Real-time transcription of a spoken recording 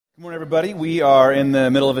Good morning, everybody. We are in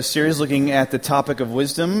the middle of a series looking at the topic of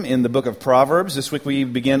wisdom in the book of Proverbs. This week we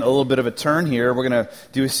begin a little bit of a turn here. We're going to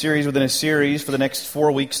do a series within a series for the next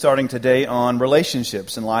 4 weeks starting today on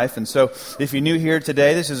relationships in life. And so if you're new here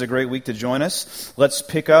today, this is a great week to join us. Let's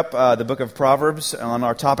pick up the book of Proverbs on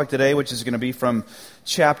our topic today, which is going to be from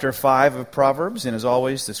chapter 5 of Proverbs. And as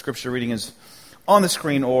always, the scripture reading is on the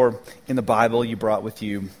screen or in the Bible you brought with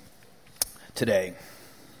you today.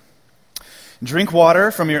 Drink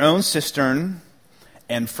water from your own cistern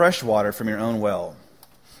and fresh water from your own well.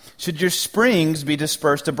 Should your springs be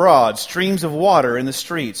dispersed abroad, streams of water in the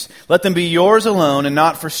streets, let them be yours alone and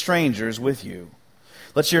not for strangers with you.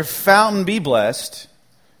 Let your fountain be blessed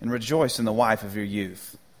and rejoice in the wife of your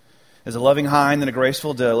youth. As a loving hind and a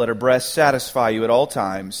graceful doe, let her breast satisfy you at all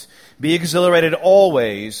times. Be exhilarated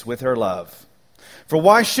always with her love. For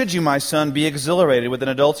why should you, my son, be exhilarated with an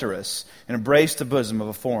adulteress and embrace the bosom of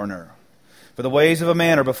a foreigner? For the ways of a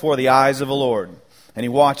man are before the eyes of the Lord, and he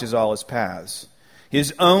watches all his paths.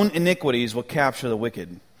 His own iniquities will capture the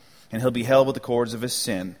wicked, and he'll be held with the cords of his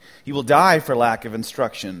sin. He will die for lack of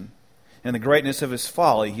instruction, and in the greatness of his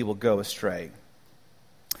folly he will go astray.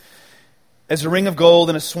 As a ring of gold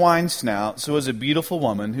in a swine's snout, so is a beautiful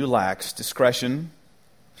woman who lacks discretion.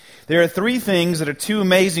 There are 3 things that are too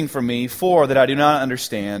amazing for me, 4 that I do not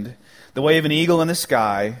understand: the way of an eagle in the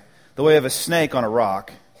sky, the way of a snake on a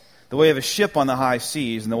rock, the way of a ship on the high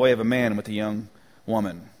seas, and the way of a man with a young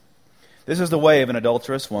woman. This is the way of an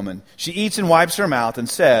adulterous woman. She eats and wipes her mouth and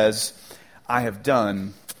says, I have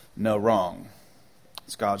done no wrong.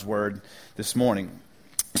 It's God's word this morning.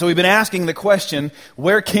 So we've been asking the question,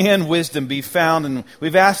 where can wisdom be found? And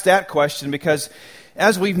we've asked that question because,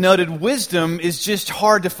 as we've noted, wisdom is just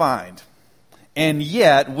hard to find. And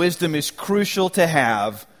yet, wisdom is crucial to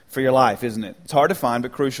have for your life, isn't it? It's hard to find,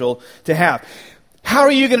 but crucial to have. How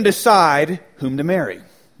are you going to decide whom to marry?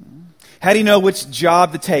 How do you know which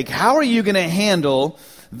job to take? How are you going to handle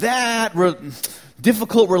that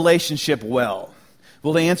difficult relationship well?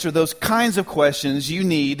 Well, to answer those kinds of questions, you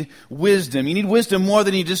need wisdom. You need wisdom more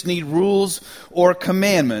than you just need rules or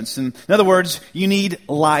commandments. In other words, you need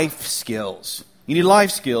life skills. You need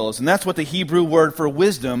life skills, and that's what the Hebrew word for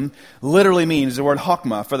wisdom literally means, the word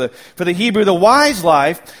chokmah. For the Hebrew, the wise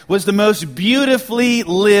life was the most beautifully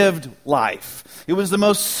lived life. It was the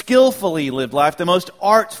most skillfully lived life, the most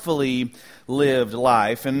artfully lived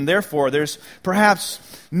life. And therefore, there's perhaps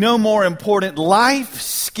no more important life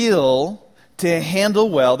skill to handle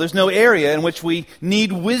well. There's no area in which we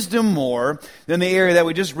need wisdom more than the area that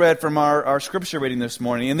we just read from our scripture reading this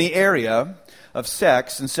morning, in the area of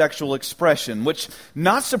sex and sexual expression, which,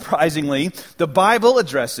 not surprisingly, the Bible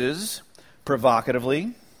addresses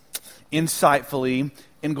provocatively, insightfully,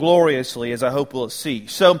 and gloriously, as I hope we'll see.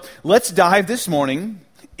 So let's dive this morning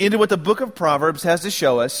into what the book of Proverbs has to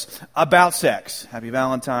show us about sex. Happy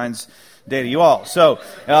Valentine's Day to you all. So,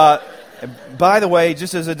 by the way,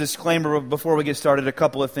 just as a disclaimer before we get started, a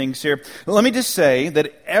couple of things here. Let me just say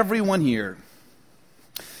that everyone here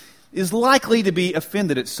is likely to be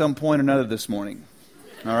offended at some point or another this morning.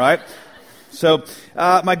 All right? So,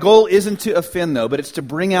 my goal isn't to offend, though, but it's to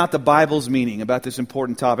bring out the Bible's meaning about this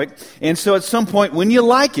important topic. And so at some point, when you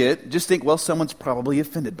like it, just think, well, someone's probably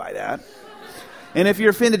offended by that. And if you're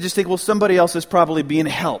offended, just think, well, somebody else is probably being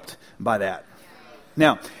helped by that.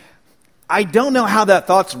 Now, I don't know how that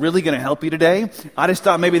thought's really going to help you today. I just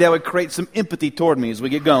thought maybe that would create some empathy toward me as we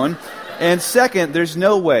get going. And second, there's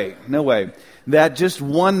no way that just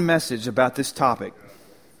one message about this topic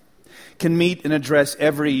can meet and address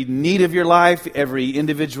every need of your life, every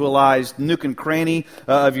individualized nook and cranny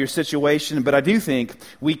of your situation. But I do think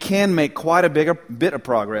we can make quite a bit of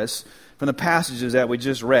progress from the passages that we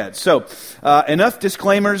just read. So, enough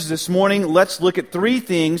disclaimers this morning. Let's look at 3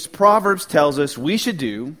 things Proverbs tells us we should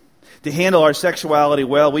do to handle our sexuality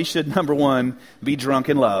well. We should, number 1, be drunk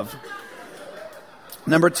in love.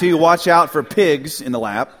 Number 2, watch out for pigs in the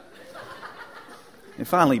lap. And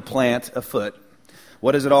finally, plant a foot.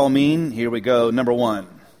 What does it all mean? Here we go. Number 1.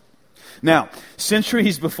 Now,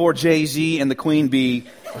 centuries before Jay-Z and the Queen Bee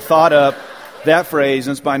thought up that phrase,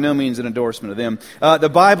 and it's by no means an endorsement of them, the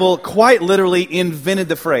Bible quite literally invented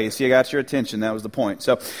the phrase. You got your attention. That was the point.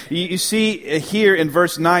 So you see here in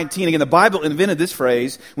verse 19, again, the Bible invented this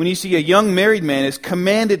phrase when you see a young married man is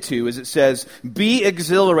commanded to, as it says, be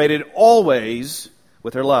exhilarated always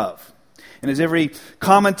with her love. And as every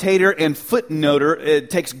commentator and footnoter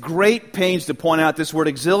takes great pains to point out, this word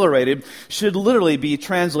exhilarated should literally be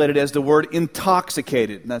translated as the word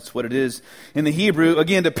intoxicated. And that's what it is in the Hebrew.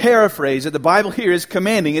 Again, to paraphrase it, the Bible here is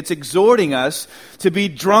commanding, it's exhorting us to be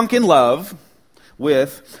drunk in love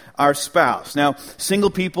with our spouse. Now,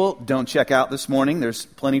 single people, don't check out this morning. There's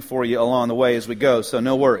plenty for you along the way as we go, so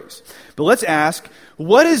no worries. But let's ask,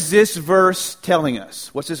 what is this verse telling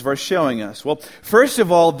us? What's this verse showing us? Well, first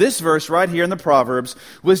of all, this verse right here in the Proverbs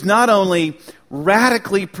was not only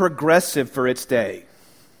radically progressive for its day,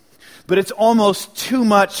 but it's almost too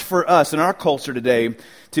much for us in our culture today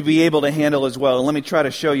to be able to handle as well. And let me try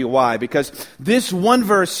to show you why. Because this one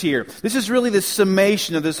verse here, this is really the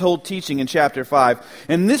summation of this whole teaching in chapter 5.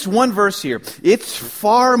 And this one verse here, it's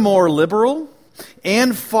far more liberal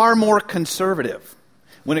and far more conservative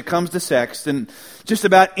when it comes to sex than just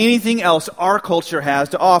about anything else our culture has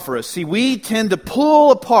to offer us. See, we tend to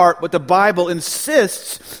pull apart what the Bible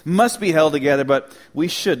insists must be held together, but we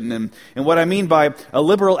shouldn't. And what I mean by a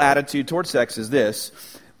liberal attitude toward sex is this: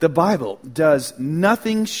 the Bible does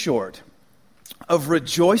nothing short of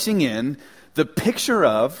rejoicing in the picture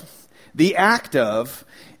of, the act of,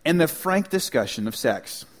 and the frank discussion of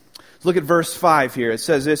sex. Look at verse 5 here. It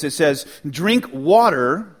says this, it says, "Drink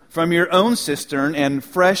water from your own cistern and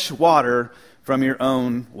fresh water from your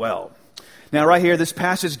own well." Now right here, this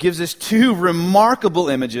passage gives us two remarkable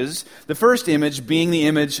images. The first image being the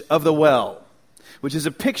image of the well, which is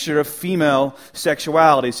a picture of female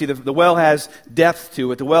sexuality. See, the well has depth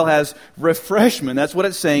to it. The well has refreshment. That's what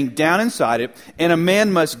it's saying down inside it. And a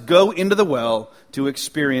man must go into the well to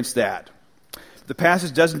experience that. The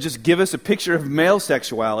passage doesn't just give us a picture of female.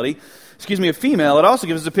 It also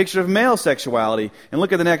gives us a picture of male sexuality. And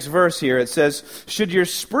look at the next verse here. It says, "Should your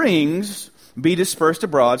springs be dispersed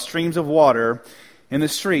abroad, streams of water in the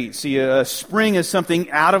street." See, a spring is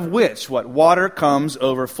something out of which what water comes,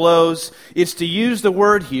 overflows. It's, to use the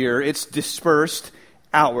word here, it's dispersed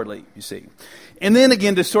outwardly, you see. And then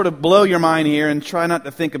again, to sort of blow your mind here and try not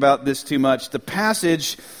to think about this too much, the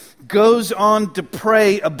passage goes on to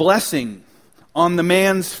pray a blessing on the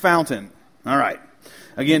man's fountain. All right.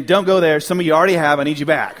 Again, don't go there. Some of you already have. I need you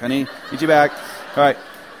back. I need you back. All right.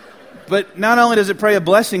 But not only does it pray a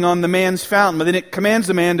blessing on the man's fountain, but then it commands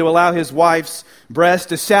the man to allow his wife's breast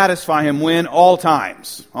to satisfy him when? All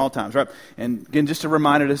times. All times, right? And again, just a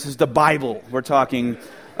reminder, this is the Bible we're talking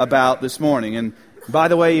about this morning. And by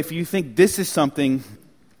the way, if you think this is something,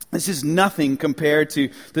 this is nothing compared to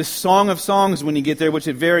the Song of Songs when you get there, which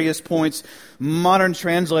at various points, modern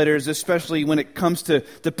translators, especially when it comes to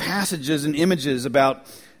the passages and images about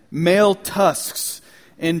male tusks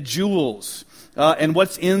and jewels, and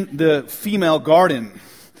what's in the female garden,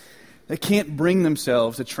 they can't bring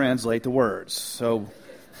themselves to translate the words. So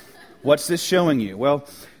what's this showing you? Well,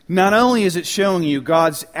 not only is it showing you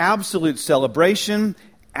God's absolute celebration,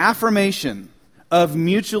 affirmation of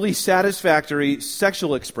mutually satisfactory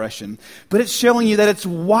sexual expression, but it's showing you that it's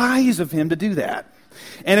wise of Him to do that.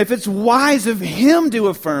 And if it's wise of Him to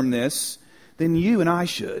affirm this, then you and I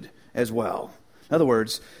should as well. In other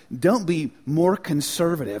words, don't be more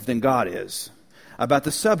conservative than God is about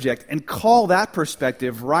the subject and call that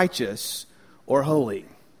perspective righteous or holy.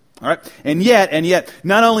 All right? And yet,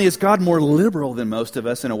 not only is God more liberal than most of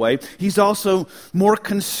us in a way, He's also more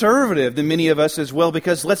conservative than many of us as well,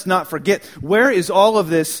 because let's not forget, where is all of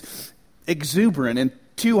this exuberant and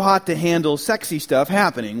too hot to handle sexy stuff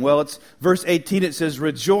happening? Well, it's verse 18, it says,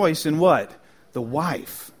 "Rejoice in" what? The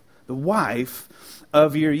wife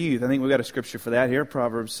of your youth. I think we've got a scripture for that here,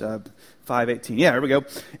 Proverbs 5:18. Yeah, here we go.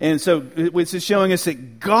 And so it's showing us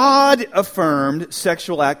that God affirmed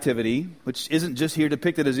sexual activity, which isn't just here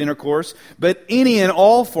depicted as intercourse, but any and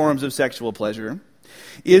all forms of sexual pleasure,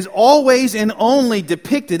 is always and only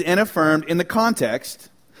depicted and affirmed in the context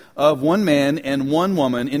of one man and one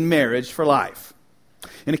woman in marriage for life.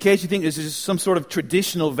 In case you think this is some sort of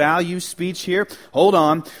traditional value speech here, hold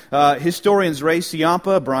on. Historians Ray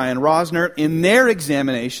Ciampa, Brian Rosner, in their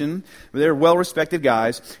examination, they're well-respected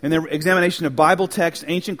guys, in their examination of Bible texts,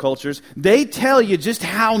 ancient cultures, they tell you just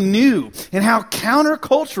how new and how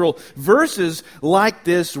countercultural verses like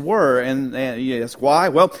this were. And yes, why?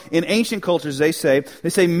 Well, in ancient cultures, they say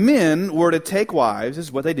men were to take wives, this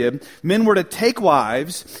is what they did, men were to take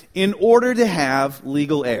wives in order to have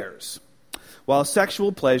legal heirs, while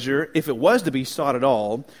sexual pleasure, if it was to be sought at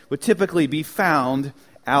all, would typically be found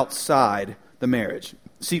outside the marriage.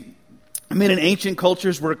 See, men in ancient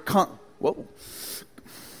cultures were...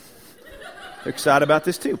 They're excited about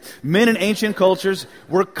this too. Men in ancient cultures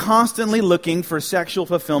were constantly looking for sexual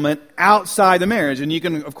fulfillment outside the marriage. And you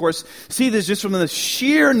can, of course, see this just from the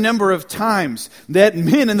sheer number of times that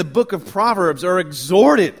men in the book of Proverbs are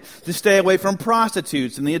exhorted to stay away from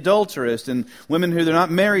prostitutes and the adulteress and women who they're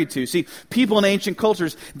not married to. See, people in ancient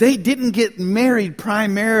cultures, they didn't get married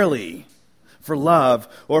primarily for love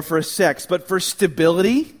or for sex, but for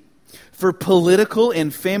stability, for political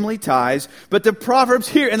and family ties, but the Proverbs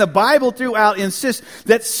here and the Bible throughout insist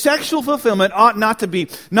that sexual fulfillment ought not to be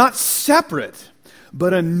not separate,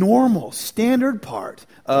 but a normal, standard part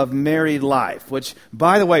of married life, which,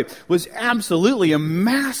 by the way, was absolutely a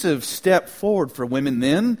massive step forward for women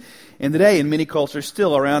then and today in many cultures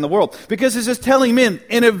still around the world. Because this is telling men,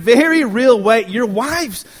 in a very real way, your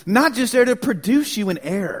wife's not just there to produce you an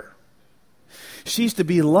heir. She's to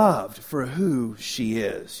be loved for who she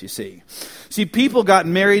is, you see. See, people got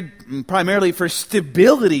married primarily for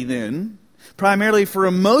stability then, primarily for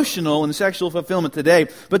emotional and sexual fulfillment today.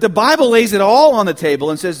 But the Bible lays it all on the table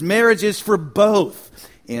and says marriage is for both.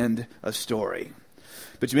 End of story.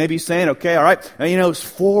 But you may be saying, okay, all right, it's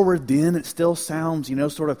forward then. It still sounds,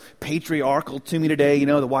 sort of patriarchal to me today.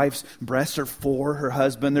 The wife's breasts are for her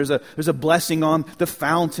husband. There's a blessing on the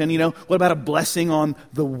fountain. What about a blessing on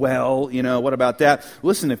the well? What about that?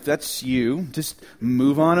 Listen, if that's you, just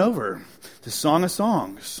move on over to Song of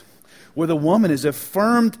Songs, where the woman is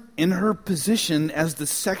affirmed in her position as the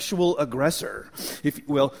sexual aggressor, if you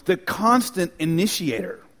will, the constant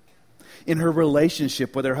initiator in her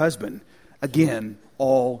relationship with her husband. Again,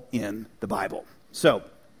 all in the Bible. So,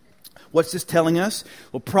 what's this telling us?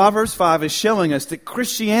 Well, Proverbs 5 is showing us that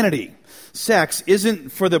Christianity, sex,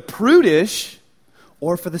 isn't for the prudish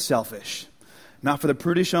or for the selfish. Not for the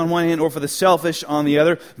prudish on one hand or for the selfish on the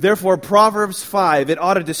other. Therefore, Proverbs 5, it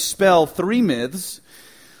ought to dispel 3 myths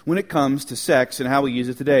when it comes to sex and how we use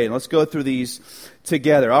it today. And let's go through these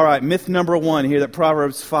together. All right, myth number 1 here that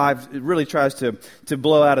Proverbs 5 it really tries to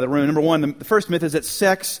blow out of the room. Number 1, the first myth is that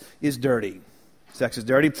sex is dirty. Sex is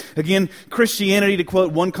dirty. Again, Christianity, to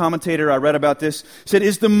quote one commentator I read about this, said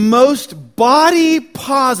is the most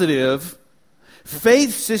body-positive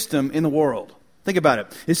faith system in the world. Think about it.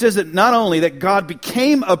 It says that not only that God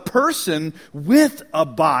became a person with a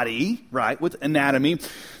body, right, with anatomy,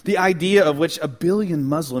 the idea of which 1 billion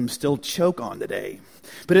Muslims still choke on today,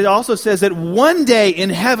 but it also says that one day in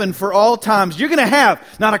heaven for all times, you're going to have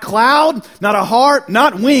not a cloud, not a heart,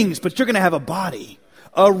 not wings, but you're going to have a body,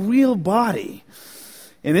 a real body.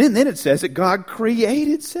 And then it says that God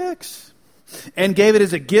created sex and gave it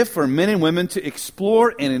as a gift for men and women to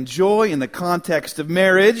explore and enjoy in the context of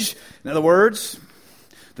marriage. In other words,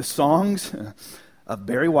 the songs of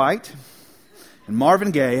Barry White and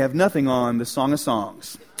Marvin Gaye have nothing on the Song of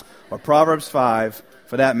Songs or Proverbs 5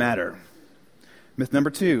 for that matter. Myth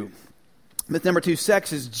number 2. Myth number 2,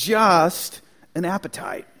 sex is just an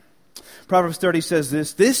appetite. Proverbs 30 says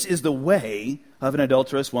this: this is the way of an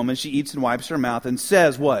adulterous woman. She eats and wipes her mouth and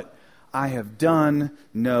says what? I have done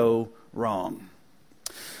no wrong.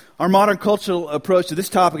 Our modern cultural approach to this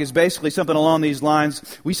topic is basically something along these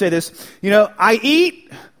lines. We say this, I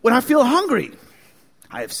eat when I feel hungry.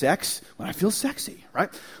 I have sex when I feel sexy, right?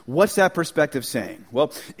 What's that perspective saying?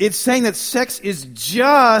 Well, it's saying that sex is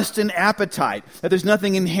just an appetite, that there's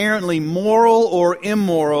nothing inherently moral or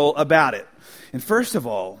immoral about it. And first of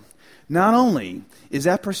all, not only is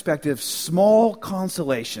that perspective small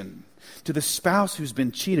consolation to the spouse who's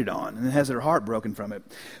been cheated on and has their heart broken from it,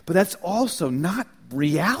 but that's also not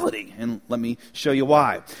reality. And let me show you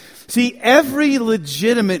why. See, every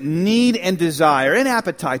legitimate need and desire and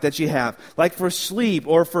appetite that you have, like for sleep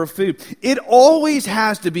or for food, it always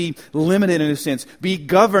has to be limited in a sense, be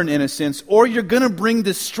governed in a sense, or you're going to bring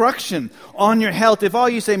destruction on your health. If all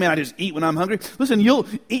you say, man, I just eat when I'm hungry, listen, you'll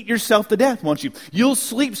eat yourself to death, won't you? You'll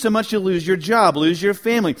sleep so much you'll lose your job, lose your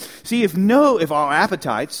family. See, if our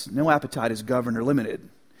appetites, no appetite is governed or limited,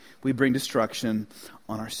 we bring destruction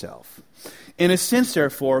on ourselves. In a sense,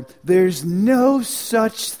 therefore, there's no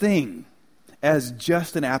such thing as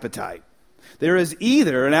just an appetite. There is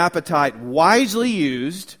either an appetite wisely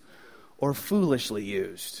used or foolishly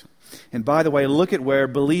used. And by the way, look at where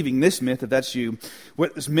believing this myth, if that's you,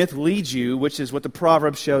 what this myth leads you, which is what the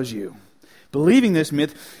Proverbs shows you. Believing this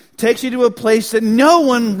myth takes you to a place that no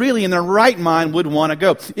one really in their right mind would want to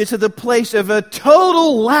go. It's to the place of a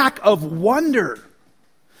total lack of wonder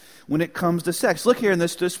when it comes to sex. Look here in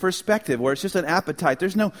this perspective where it's just an appetite.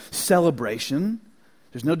 There's no celebration.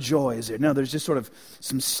 There's no joy, is there? No, there's just sort of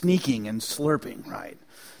some sneaking and slurping, right?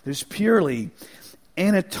 There's purely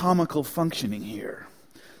anatomical functioning here.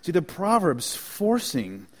 See, the Proverbs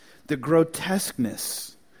forcing the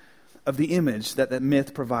grotesqueness of the image that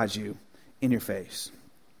myth provides you in your face.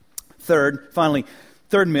 Third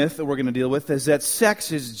myth that we're going to deal with is that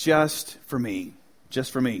sex is just for me.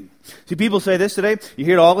 Just for me. See, people say this today. You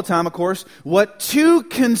hear it all the time, of course. What two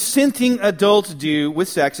consenting adults do with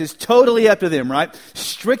sex is totally up to them, right?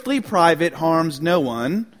 Strictly private, harms no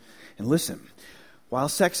one. And listen, while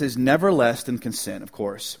sex is never less than consent, of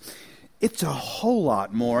course, It's a whole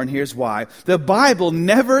lot more, and here's why. The Bible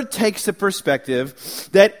never takes the perspective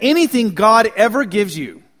that anything God ever gives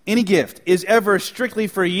you, any gift, is ever strictly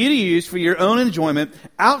for you to use for your own enjoyment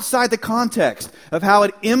outside the context of how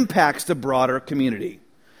it impacts the broader community.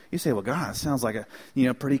 You say, well, God, that sounds like a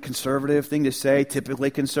pretty conservative thing to say,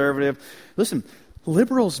 typically conservative. Listen,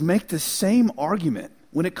 liberals make the same argument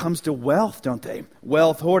when it comes to wealth, don't they?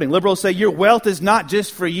 Wealth hoarding. Liberals say your wealth is not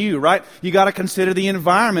just for you, right? You got to consider the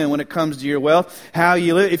environment when it comes to your wealth, how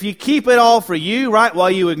you live. If you keep it all for you, right,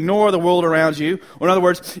 while you ignore the world around you, or in other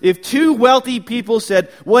words, if two wealthy people said,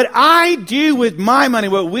 what I do with my money,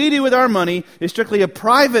 what we do with our money is strictly a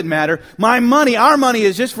private matter. My money, our money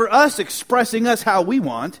is just for us expressing us how we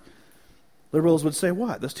want. Liberals would say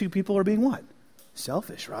what? Those two people are being what?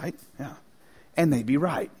 Selfish, right? Yeah. And they'd be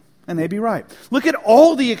right. And they'd be right. Look at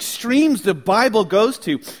all the extremes the Bible goes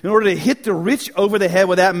to in order to hit the rich over the head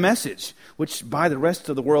with that message, which by the rest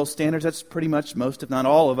of the world's standards, that's pretty much most, if not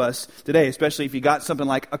all of us today, especially if you got something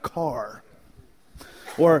like a car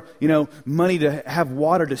or, money to have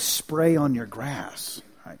water to spray on your grass.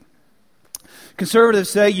 Right?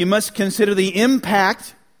 Conservatives say you must consider the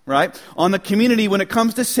impact, right, on the community when it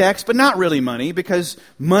comes to sex, but not really money, because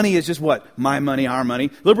money is just what? My money, our money.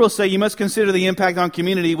 Liberals say you must consider the impact on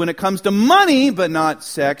community when it comes to money, but not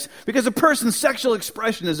sex, because a person's sexual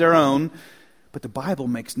expression is their own. But the Bible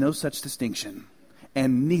makes no such distinction,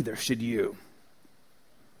 and neither should you.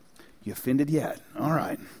 You offended yet? All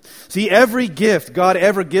right. See, every gift God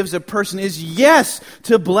ever gives a person is, yes,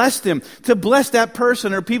 to bless them, to bless that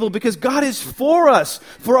person or people, because God is for us,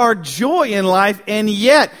 for our joy in life, and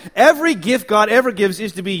yet every gift God ever gives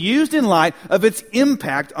is to be used in light of its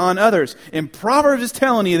impact on others. And Proverbs is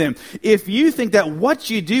telling you then, if you think that what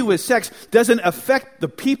you do with sex doesn't affect the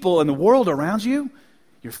people and the world around you,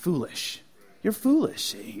 you're foolish. You're foolish.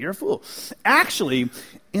 See? You're a fool. Actually,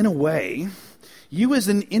 in a way, you as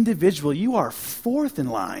an individual, you are fourth in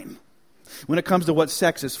line when it comes to what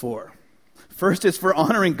sex is for. First is for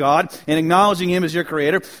honoring God and acknowledging Him as your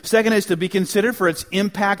creator. Second is to be considered for its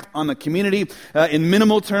impact on the community in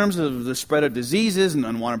minimal terms of the spread of diseases and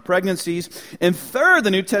unwanted pregnancies. And third,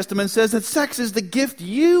 the New Testament says that sex is the gift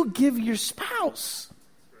you give your spouse.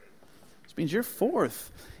 This means you're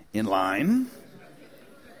fourth in line.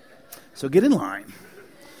 So get in line.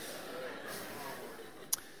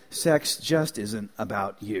 Sex just isn't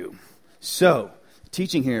about you. So,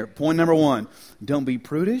 teaching here, point number 1, don't be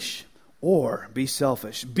prudish or be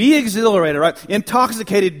selfish. Be exhilarated, right?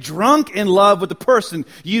 Intoxicated, drunk in love with the person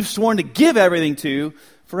you've sworn to give everything to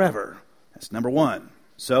forever. That's number 1.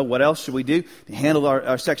 So, what else should we do to handle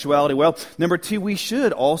our sexuality well? Number 2, we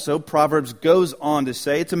should also, Proverbs goes on to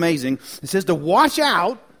say, it's amazing, it says to watch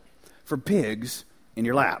out for pigs in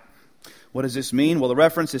your lap. What does this mean? Well, the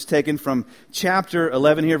reference is taken from chapter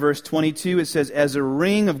 11 here, verse 22. It says, as a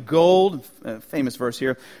ring of gold, famous verse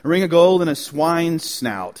here, a ring of gold in a swine's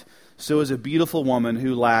snout, so is a beautiful woman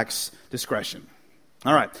who lacks discretion.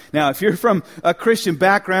 All right. Now, if you're from a Christian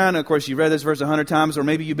background, of course, you've read this verse 100 times, or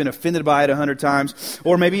maybe you've been offended by it 100 times,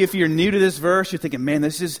 or maybe if you're new to this verse, you're thinking, man,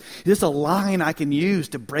 is this a line I can use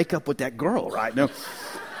to break up with that girl, right? No.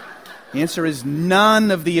 The answer is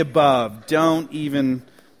none of the above. Don't even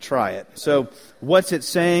try it. So what's it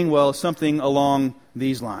saying? Well, something along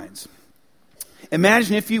these lines.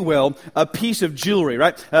 Imagine, if you will, a piece of jewelry,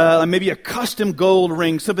 right? Maybe a custom gold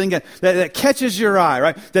ring, something that catches your eye,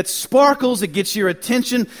 right? That sparkles, it gets your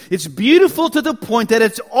attention. It's beautiful to the point that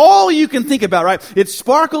it's all you can think about, right? It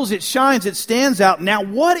sparkles, it shines, it stands out. Now,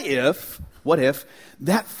 what if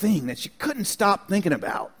that thing that you couldn't stop thinking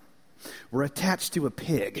about were attached to a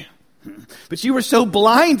pig? But you were so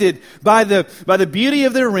blinded by the beauty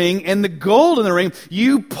of the ring and the gold in the ring,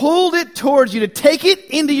 you pulled it towards you to take it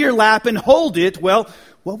into your lap and hold it. Well,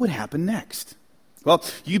 what would happen next? Well,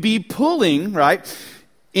 you'd be pulling, right,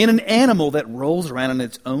 in an animal that rolls around in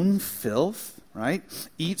its own filth, right?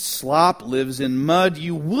 Eats slop, lives in mud.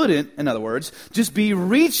 You wouldn't, in other words, just be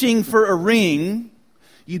reaching for a ring.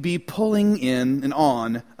 You'd be pulling in and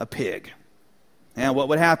on a pig. And what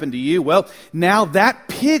would happen to you? Well, now that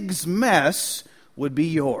pig's mess would be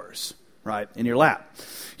yours, right, in your lap.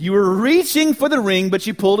 You were reaching for the ring, but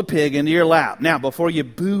you pulled a pig into your lap. Now, before you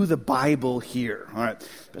boo the Bible here, all right,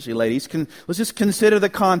 especially ladies, let's just consider the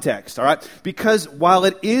context, all right? Because while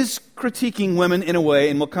it is critiquing women in a way,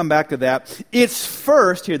 and we'll come back to that, it's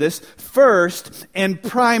first and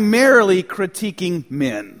primarily critiquing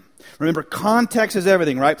men. Remember, context is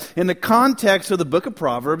everything, right? And the context of the book of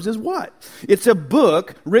Proverbs is what? It's a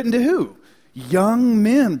book written to who? Young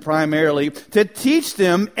men, primarily, to teach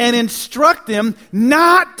them and instruct them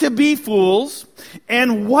not to be fools.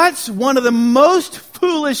 And what's one of the most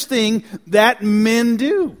foolish thing that men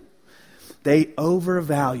do. They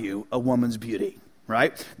overvalue a woman's beauty,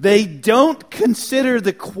 right? They don't consider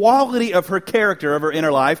the quality of her character, of her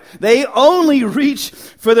inner life. They only reach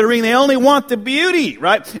for the ring. They only want the beauty,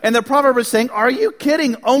 right? And the proverb is saying, are you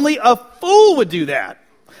kidding? Only a fool would do that.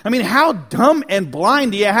 I mean, how dumb and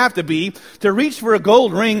blind do you have to be to reach for a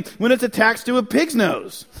gold ring when it's attached to a pig's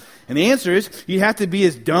nose? And the answer is, you have to be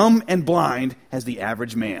as dumb and blind as the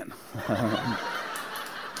average man.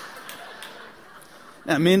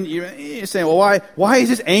 Now, men, you're saying, well, why is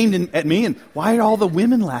this aimed at me, and why are all the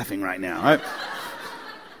women laughing right now? Right?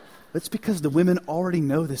 That's because the women already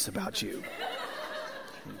know this about you.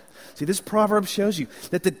 See, this proverb shows you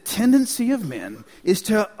that the tendency of men is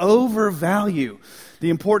to overvalue the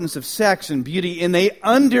importance of sex and beauty, and they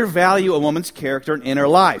undervalue a woman's character and inner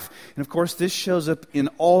life. And of course, this shows up in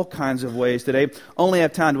all kinds of ways today. Only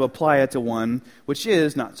have time to apply it to one, which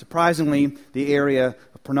is, not surprisingly, the area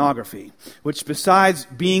of pornography, which besides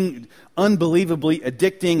being unbelievably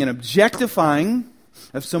addicting and objectifying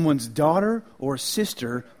of someone's daughter or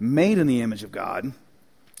sister made in the image of God,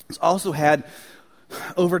 it's also had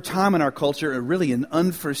over time in our culture, really an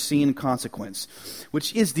unforeseen consequence,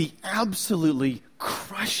 which is the absolutely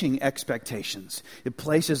crushing expectations it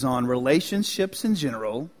places on relationships in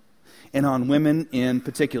general and on women in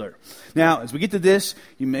particular. Now, as we get to this,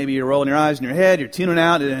 you're rolling your eyes in your head, you're tuning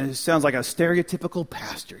out, and it sounds like a stereotypical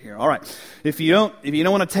pastor here. All right, if you don't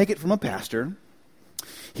want to take it from a pastor,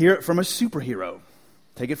 hear it from a superhero.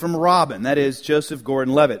 Take it from Robin, that is Joseph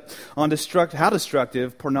Gordon-Levitt, on how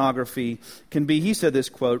destructive pornography can be. He said this,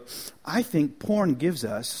 quote, "I think porn gives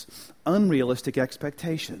us unrealistic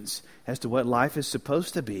expectations as to what life is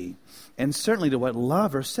supposed to be, and certainly to what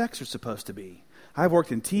love or sex are supposed to be. I've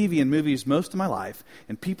worked in TV and movies most of my life,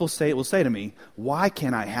 and people will say to me, why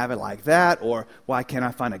can't I have it like that? Or why can't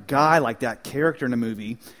I find a guy like that character in a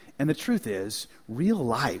movie? And the truth is, real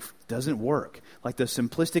life doesn't work like the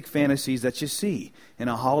simplistic fantasies that you see in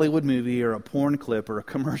a Hollywood movie or a porn clip or a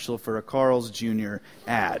commercial for a Carl's Jr.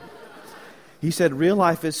 ad." He said, real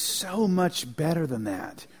life is so much better than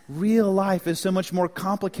that. Real life is so much more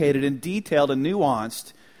complicated and detailed and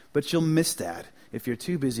nuanced, but you'll miss that if you're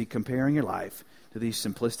too busy comparing your life to these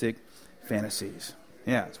simplistic fantasies.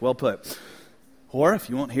 Yeah, it's well put. Or if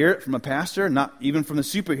you won't hear it from a pastor, not even from the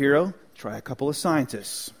superhero, try a couple of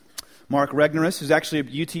scientists. Mark Regnerus is actually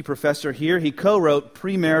a UT professor here. He co-wrote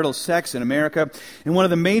Premarital Sex in America. And one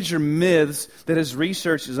of the major myths that his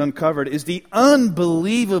research has uncovered is the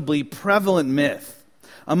unbelievably prevalent myth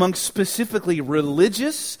among specifically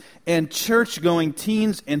religious and church-going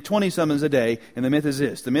teens and 20-somethings today. And the myth is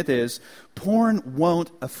this. The myth is porn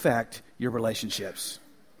won't affect your relationships.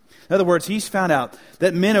 In other words, he's found out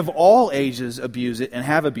that men of all ages abuse it and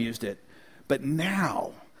have abused it. But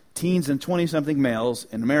now, teens and 20-something males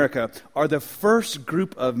in America are the first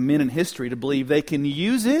group of men in history to believe they can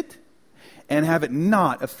use it and have it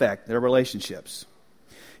not affect their relationships.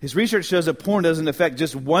 His research shows that porn doesn't affect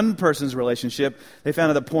just one person's relationship. They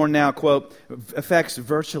found that porn now, quote, affects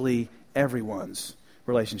virtually everyone's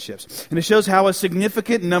relationships. And it shows how a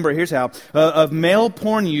significant number, here's how, of male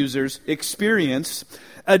porn users experience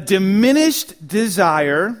a diminished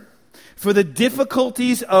desire for the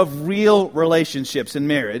difficulties of real relationships in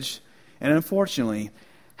marriage, and unfortunately,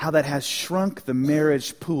 how that has shrunk the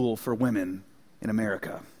marriage pool for women in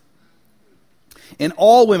America. And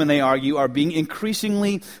all women, they argue, are being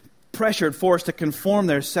increasingly pressured, forced to conform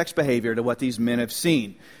their sex behavior to what these men have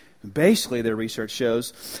seen. Basically, their research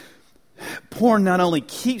shows, porn not only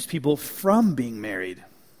keeps people from being married,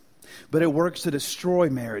 but it works to destroy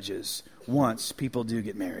marriages once people do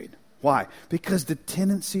get married. Why? Because the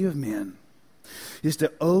tendency of men is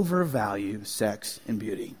to overvalue sex and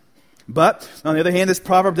beauty. But, on the other hand, this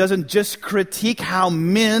proverb doesn't just critique how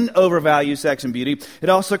men overvalue sex and beauty. It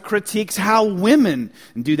also critiques how women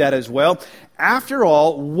do that as well. After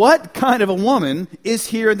all, what kind of a woman is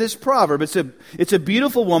here in this proverb? It's a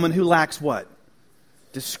beautiful woman who lacks what?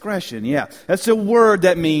 Discretion, yeah. That's a word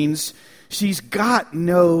that means she's got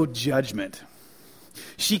no judgment.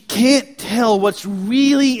 She can't tell what's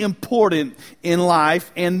really important in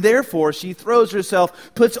life, and therefore she throws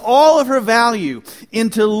herself, puts all of her value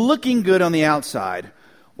into looking good on the outside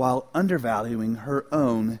while undervaluing her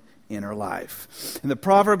own inner life. And the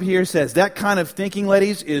proverb here says that kind of thinking,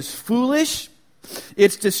 ladies, is foolish.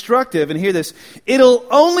 It's destructive. And hear this, it'll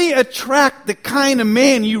only attract the kind of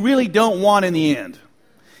man you really don't want in the end.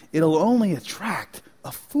 It'll only attract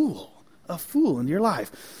a fool in your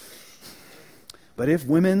life. But if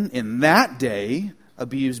women in that day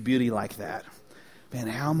abuse beauty like that, man,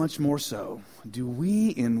 how much more so do we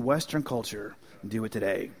in Western culture do it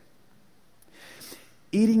today?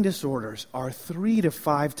 Eating disorders are 3 to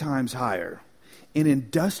 5 times higher in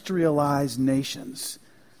industrialized nations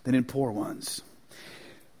than in poor ones.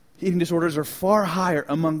 Eating disorders are far higher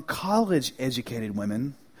among college-educated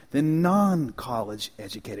women than non-college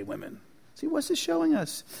educated women. See, what's this showing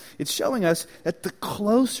us? It's showing us that the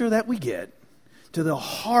closer that we get to the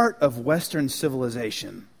heart of Western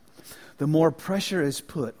civilization, the more pressure is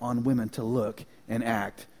put on women to look and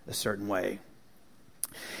act a certain way.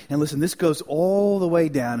 And listen, this goes all the way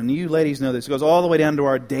down, and you ladies know this, it goes all the way down to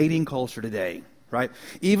our dating culture today, right?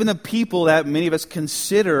 Even the people that many of us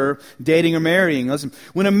consider dating or marrying. Listen,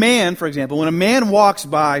 when a man, for example, when a man walks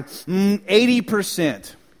by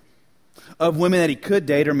 80% of women that he could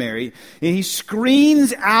date or marry, and he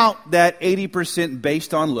screens out that 80%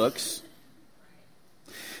 based on looks,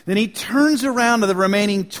 then he turns around to the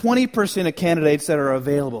remaining 20% of candidates that are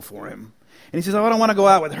available for him. And he says, oh, I don't want to go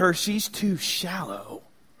out with her. She's too shallow.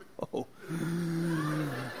 Oh.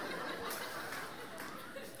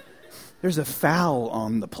 There's a foul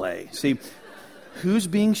on the play. See, who's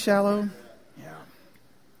being shallow? Yeah.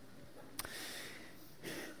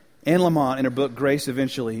 Anne Lamott, in her book, Grace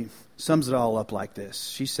Eventually, sums it all up like this.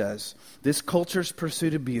 She says, this culture's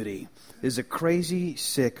pursuit of beauty is a crazy,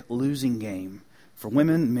 sick, losing game for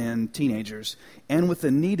women, men, teenagers, and with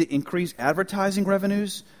the need to increase advertising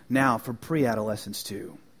revenues, now for pre-adolescents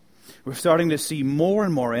too. We're starting to see more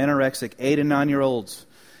and more anorexic 8 and 9-year-olds.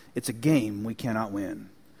 It's a game we cannot win.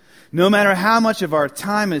 No matter how much of our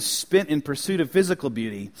time is spent in pursuit of physical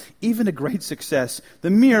beauty, even to great success,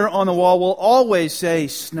 the mirror on the wall will always say,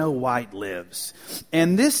 Snow White lives.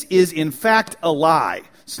 And this is in fact a lie.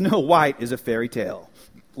 Snow White is a fairy tale.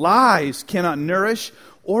 Lies cannot nourish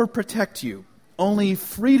or protect you. Only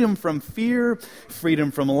freedom from fear, freedom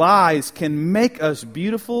from lies can make us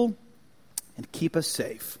beautiful and keep us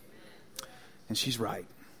safe. And she's right.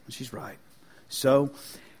 She's right. So,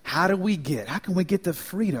 how can we get the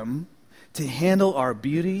freedom to handle our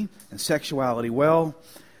beauty and sexuality? Well,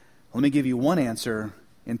 let me give you one answer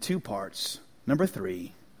in 2 parts. Number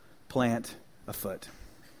 3, plant a foot.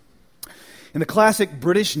 In the classic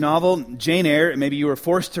British novel, Jane Eyre, maybe you were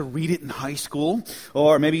forced to read it in high school,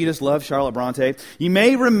 or maybe you just love Charlotte Bronte. You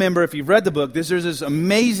may remember, if you've read the book, there's this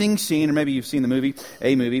amazing scene, or maybe you've seen the movie,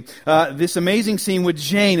 this amazing scene with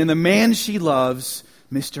Jane and the man she loves,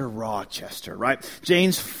 Mr. Rochester, right?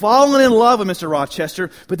 Jane's fallen in love with Mr.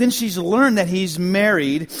 Rochester, but then she's learned that he's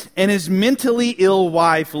married and his mentally ill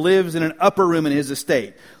wife lives in an upper room in his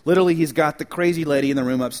estate. Literally, he's got the crazy lady in the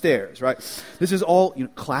room upstairs, right? This is all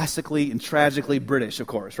classically and tragically British, of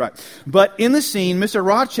course, right? But in the scene, Mr.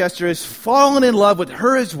 Rochester has fallen in love with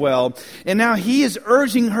her as well, and now he is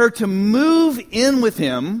urging her to move in with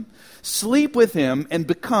him, sleep with him, and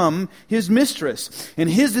become his mistress. And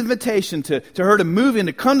his invitation to her to move in,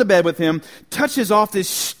 to come to bed with him, touches off this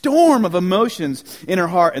storm of emotions in her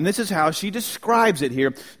heart. And this is how she describes it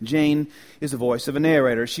here. Jane is the voice of a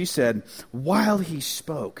narrator. She said, while he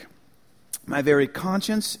spoke, my very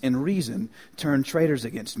conscience and reason turned traitors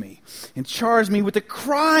against me and charged me with the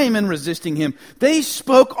crime in resisting him. They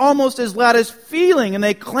spoke almost as loud as feeling, and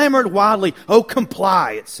they clamored wildly. Oh,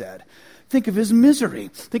 comply, it said. Think of his misery.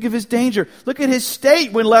 Think of his danger. Look at his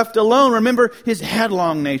state when left alone. Remember his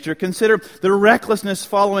headlong nature. Consider the recklessness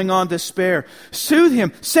following on despair. Soothe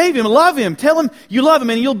him, save him, love him. Tell him you love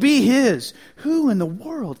him and you'll be his. Who in the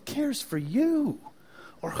world cares for you?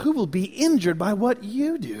 Or who will be injured by what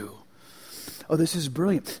you do? Oh, this is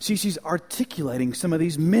brilliant. See, she's articulating some of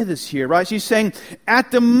these myths here, right? She's saying,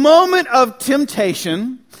 at the moment of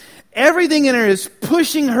temptation, everything in her is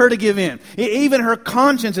pushing her to give in. Even her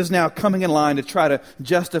conscience is now coming in line to try to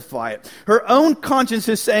justify it. Her own conscience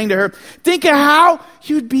is saying to her, think of how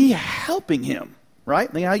you'd be helping him, right?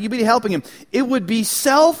 Think how you'd be helping him. It would be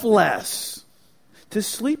selfless to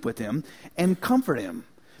sleep with him and comfort him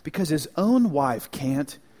because his own wife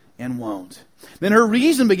can't and won't. Then her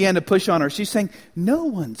reason began to push on her. She's saying, no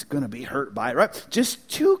one's going to be hurt by it, right? Just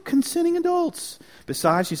 2 consenting adults.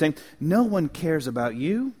 Besides, she's saying, no one cares about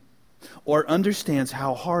you or understands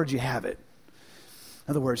how hard you have it.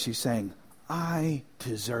 In other words, she's saying, I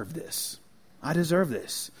deserve this. I deserve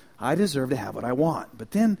this. I deserve to have what I want.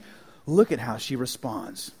 But then look at how she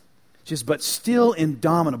responds. She says, but still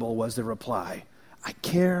indomitable was the reply. I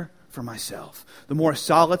care for myself. The more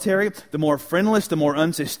solitary, the more friendless, the more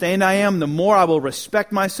unsustained I am, the more I will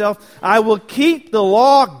respect myself. I will keep the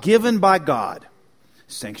law given by God,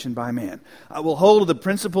 sanctioned by man. I will hold to the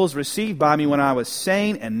principles received by me when I was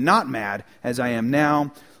sane and not mad as I am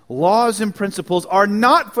now. Laws and principles are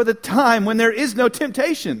not for the time when there is no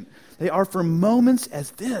temptation. They are for moments as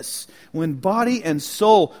this, when body and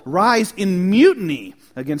soul rise in mutiny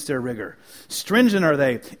against their rigor. Stringent are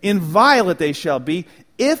they, inviolate they shall be.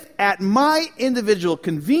 If at my individual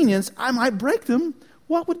convenience I might break them,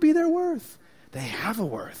 what would be their worth? They have a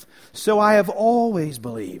worth. So I have always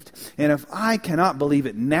believed. And if I cannot believe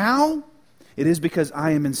it now, it is because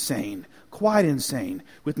I am insane, quite insane,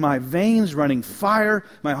 with my veins running fire,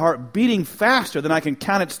 my heart beating faster than I can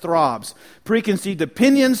count its throbs. Preconceived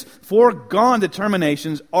opinions, foregone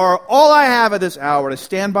determinations are all I have at this hour to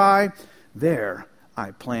stand by. There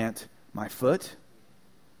I plant my foot.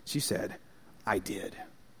 She said, I did.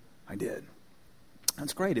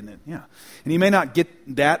 That's great, isn't it? Yeah. And you may not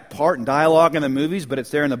get that part in dialogue in the movies, but it's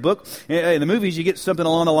there in the book. In the movies, you get something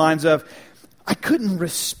along the lines of, I couldn't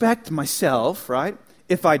respect myself, right,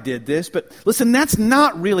 if I did this. But listen, that's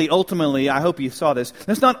not really ultimately, I hope you saw this,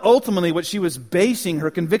 that's not ultimately what she was basing her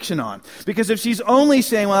conviction on. Because if she's only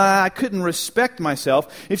saying, well, I couldn't respect myself,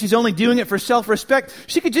 if she's only doing it for self-respect,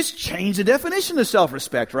 she could just change the definition of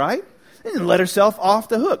self-respect, right? And let herself off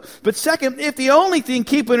the hook. But second, if the only thing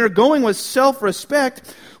keeping her going was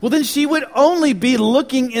self-respect, well, then she would only be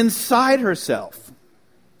looking inside herself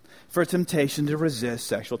for temptation to resist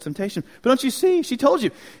sexual temptation. But don't you see? She told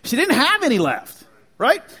you she didn't have any left,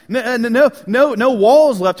 right? No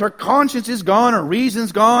walls left. Her conscience is gone. Her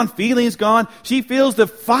reason's gone. Feelings gone. She feels the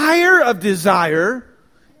fire of desire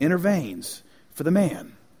in her veins for the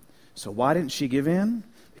man. So why didn't she give in?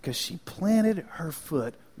 Because she planted her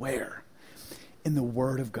foot where? In the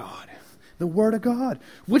Word of God. The Word of God,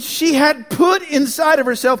 which she had put inside of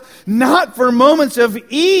herself, not for moments of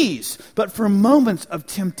ease, but for moments of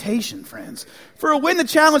temptation, friends. For when the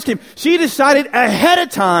challenge came, she decided ahead of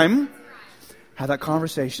time how that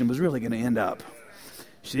conversation was really going to end up.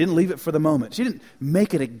 She didn't leave it for the moment. She didn't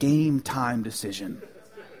make it a game time decision.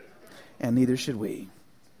 And neither should we.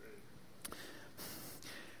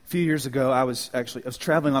 A few years ago, I was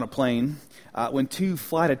traveling on a plane when two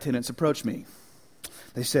flight attendants approached me.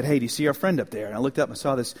 They said, hey, do you see our friend up there? And I looked up and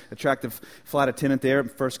saw this attractive flight attendant there in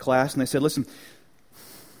first class. And they said, listen,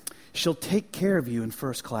 she'll take care of you in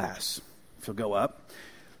first class if you'll go up.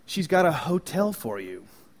 She's got a hotel for you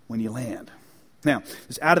when you land. Now,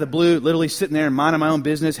 just out of the blue, literally sitting there and minding my own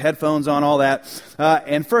business, headphones on, all that.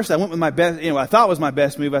 And first I went with my best, I thought was my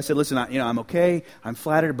best move. I said, listen, I'm okay. I'm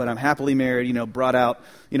flattered, but I'm happily married. Brought out,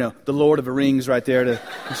 the Lord of the Rings right there to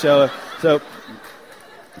show it. So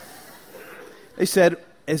they said,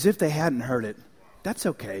 as if they hadn't heard it, that's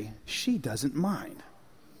okay. She doesn't mind.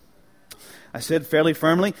 I said fairly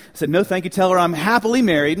firmly, no, thank you. Tell her I'm happily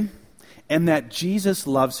married and that Jesus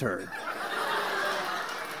loves her.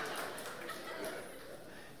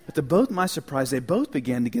 But to both my surprise, they both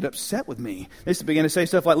began to get upset with me. They began to say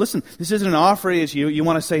stuff like, listen, this isn't an offer as you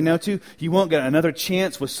want to say no to. You won't get another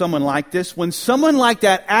chance with someone like this. When someone like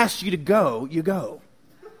that asks you to go, you go.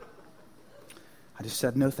 I just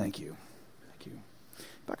said, no, thank you.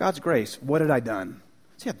 By God's grace, what had I done?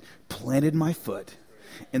 See, I planted my foot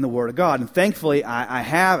in the Word of God. And thankfully, I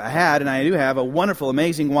had, and I do have a wonderful,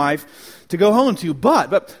 amazing wife to go home to.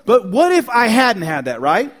 But what if I hadn't had that,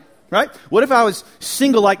 right? Right? What if I was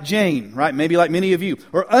single like Jane, right? Maybe like many of you.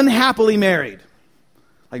 Or unhappily married,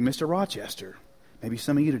 like Mr. Rochester. Maybe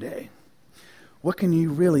some of you today. What can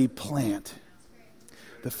you really plant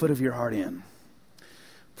the foot of your heart in?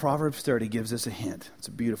 Proverbs 30 gives us a hint. It's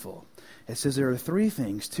beautiful. It says there are three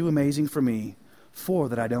things too amazing for me, four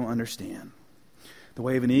that I don't understand. The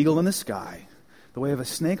way of an eagle in the sky, the way of a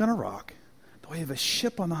snake on a rock, the way of a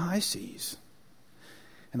ship on the high seas,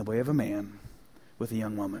 and the way of a man with a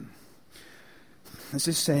young woman. This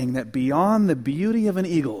is saying that beyond the beauty of an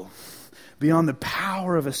eagle, beyond the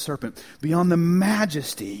power of a serpent, beyond the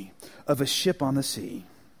majesty of a ship on the sea,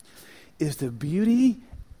 is the beauty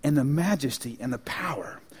and the majesty and the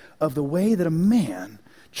power of the way that a man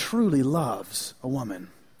truly loves a woman.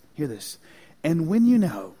 Hear this. And when you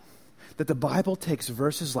know that the Bible takes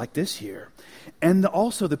verses like this here, and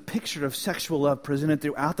also the picture of sexual love presented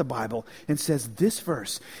throughout the Bible, and says this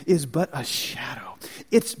verse is but a shadow.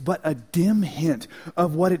 It's but a dim hint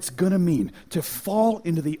of what it's going to mean to fall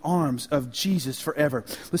into the arms of Jesus forever.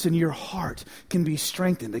 Listen, your heart can be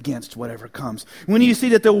strengthened against whatever comes. When you see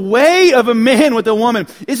that the way of a man with a woman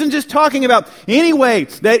isn't just talking about any way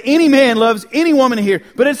that any man loves any woman here,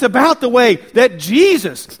 but it's about the way that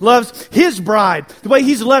Jesus loves his bride, the way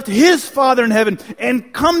he's left his Father in heaven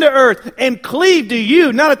and come to earth and cleave to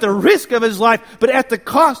you, not at the risk of his life, but at the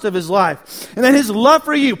cost of his life. And that his love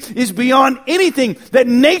for you is beyond anything that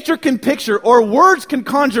nature can picture or words can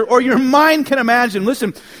conjure or your mind can imagine.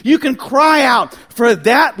 Listen, you can cry out for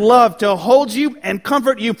that love to hold you and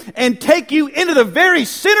comfort you and take you into the very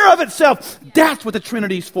center of itself. That's what the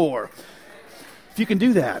Trinity's for. If you can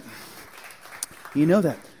do that, you know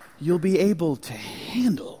that you'll be able to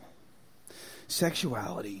handle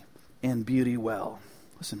sexuality and beauty well.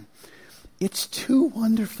 Listen, it's too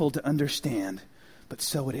wonderful to understand, but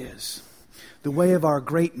so it is. The way of our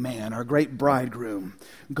great man, our great bridegroom,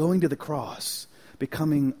 going to the cross,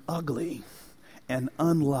 becoming ugly and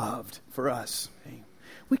unloved for us.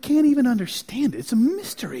 We can't even understand it. It's a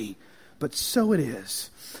mystery, but so it is.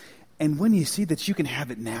 And when you see that you can have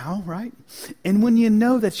it now, right? And when you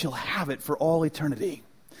know that you'll have it for all eternity,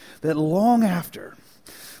 that long after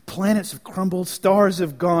planets have crumbled, stars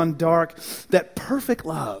have gone dark, that perfect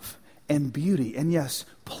love and beauty and, yes,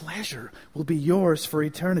 pleasure will be yours for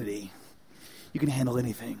eternity. You can handle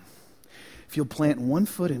anything. If you'll plant one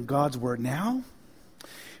foot in God's word now,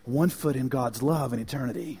 one foot in God's love in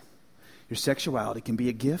eternity, your sexuality can be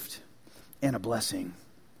a gift and a blessing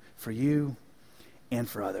for you and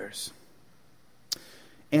for others.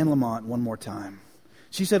 Anne Lamott, one more time.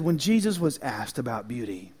 She said, when Jesus was asked about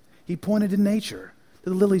beauty, he pointed to nature, to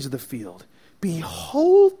the lilies of the field.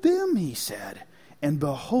 Behold them, he said. And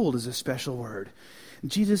behold is a special word.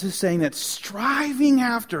 Jesus is saying that striving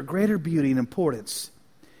after greater beauty and importance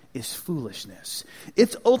is foolishness.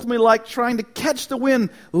 It's ultimately like trying to catch the wind.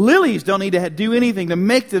 Lilies don't need to do anything to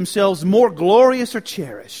make themselves more glorious or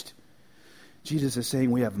cherished. Jesus is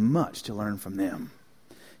saying we have much to learn from them.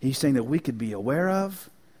 He's saying that we could be aware of,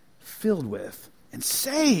 filled with, and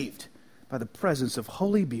saved by the presence of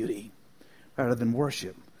holy beauty rather than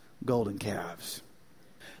worship golden calves.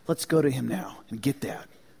 Let's go to him now and get that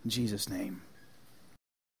in Jesus' name.